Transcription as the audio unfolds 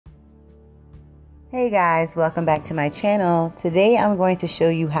Hey guys, welcome back to my channel. Today I'm going to show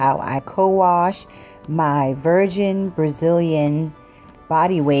you how I co-wash my virgin Brazilian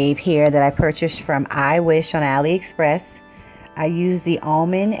body wave hair that I purchased from IWISH on Aliexpress. I use the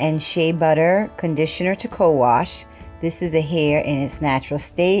almond and shea butter conditioner to co-wash. This is the hair in its natural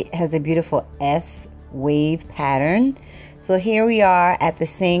state. It has a beautiful S wave pattern. So here we are at the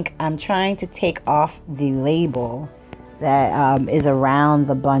sink. I'm trying to take off the label that is around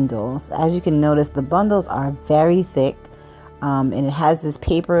the bundles. As you can notice, the bundles are very thick, and it has this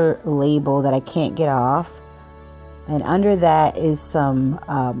paper label that I can't get off, and under that is some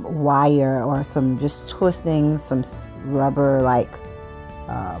wire or some just twisting, some rubber like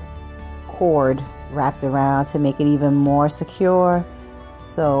cord wrapped around to make it even more secure.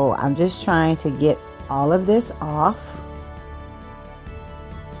 So I'm just trying to get all of this off.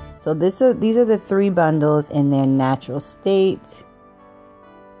 So these are the 3 bundles in their natural state.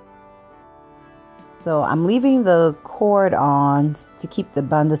 So I'm leaving the cord on to keep the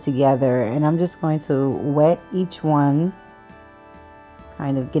bundle together, and I'm just going to wet each one,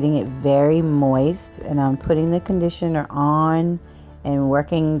 kind of getting it very moist, and I'm putting the conditioner on and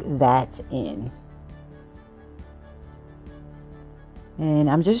working that in. And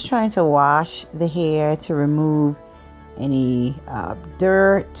I'm just trying to wash the hair to remove any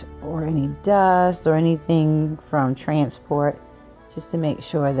dirt or any dust or anything from transport, just to make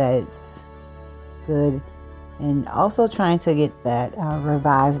sure that it's good, and also trying to get that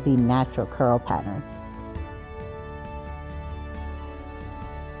revive the natural curl pattern.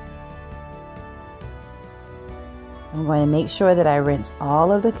 I'm going to make sure that I rinse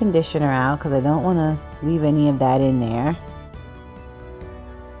all of the conditioner out because I don't want to leave any of that in there.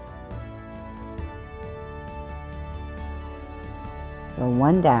 So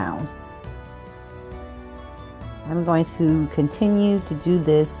 1 down. I'm going to continue to do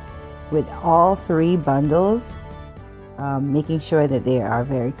this with all 3 bundles, making sure that they are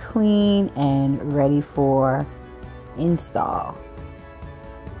very clean and ready for install.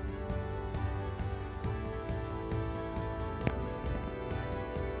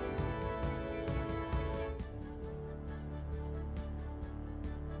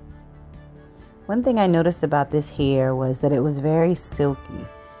 One thing I noticed about this hair was that it was very silky.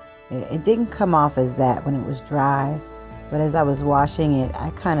 It didn't come off as that when it was dry, but as I was washing it, I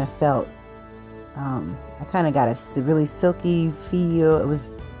kind of felt, I kind of got a really silky feel. It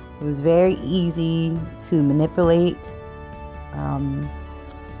was very easy to manipulate.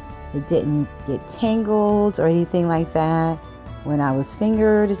 It didn't get tangled or anything like that when I was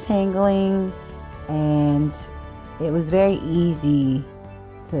finger detangling, and it was very easy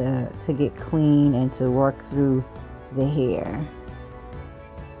to get clean and to work through the hair.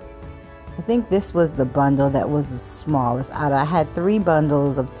 I think this was the bundle that was the smallest. I had 3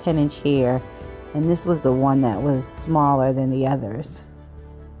 bundles of 10-inch hair, and this was the one that was smaller than the others.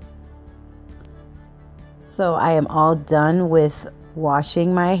 So I am all done with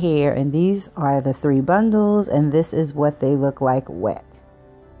washing my hair, and these are the 3 bundles, and this is what they look like wet.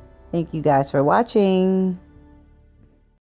 Thank you guys for watching.